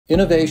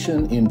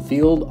Innovation in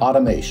Field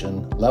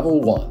Automation, Level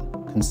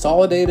 1,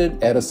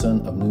 Consolidated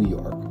Edison of New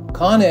York.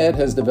 ConEd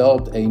has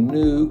developed a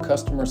new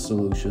customer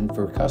solution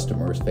for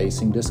customers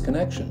facing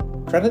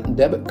disconnection. Credit and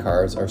debit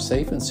cards are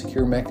safe and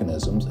secure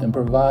mechanisms and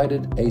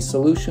provided a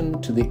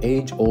solution to the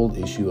age-old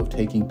issue of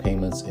taking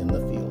payments in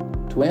the field.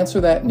 To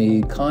answer that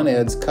need,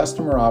 ConEd's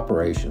customer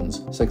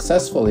operations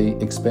successfully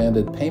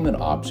expanded payment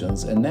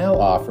options and now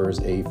offers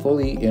a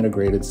fully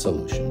integrated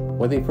solution.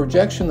 With a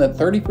projection that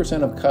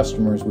 30% of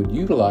customers would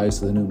utilize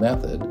the new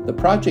method, the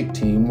project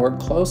team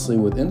worked closely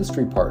with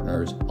industry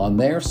partners on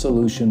their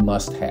solution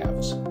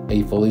must-haves: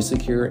 a fully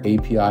secure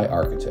API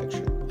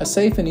architecture, a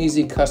safe and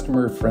easy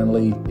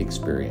customer-friendly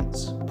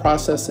experience,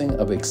 processing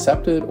of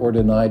accepted or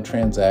denied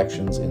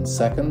transactions in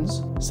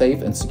seconds,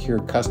 safe and secure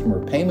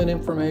customer payment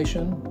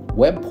information,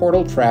 web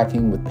portal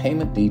tracking with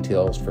payment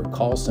details for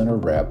call center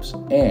reps,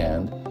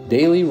 and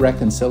daily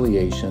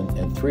reconciliation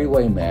and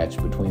three-way match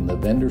between the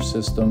vendor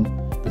system,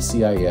 the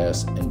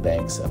CIS, and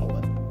bank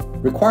settlement.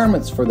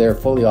 Requirements for their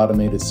fully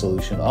automated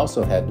solution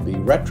also had to be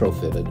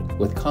retrofitted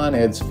with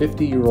ConEd's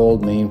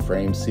 50-year-old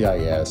mainframe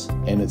CIS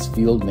and its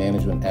field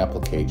management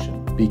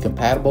application, be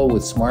compatible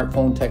with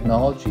smartphone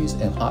technologies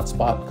and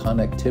hotspot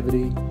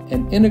connectivity,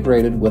 and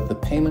integrated with the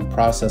payment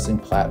processing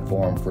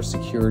platform for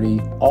security,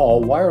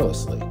 all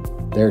wirelessly.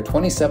 Their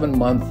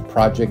 27-month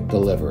project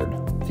delivered.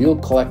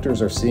 Field collectors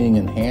are seeing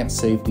enhanced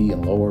safety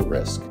and lower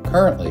risk.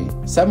 Currently,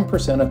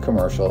 7% of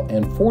commercial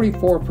and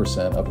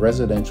 44% of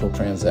residential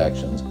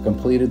transactions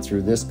completed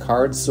through this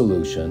card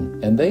solution,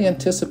 and they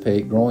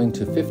anticipate growing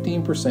to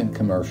 15%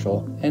 commercial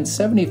and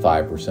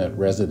 75%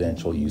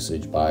 residential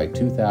usage by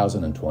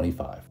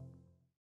 2025.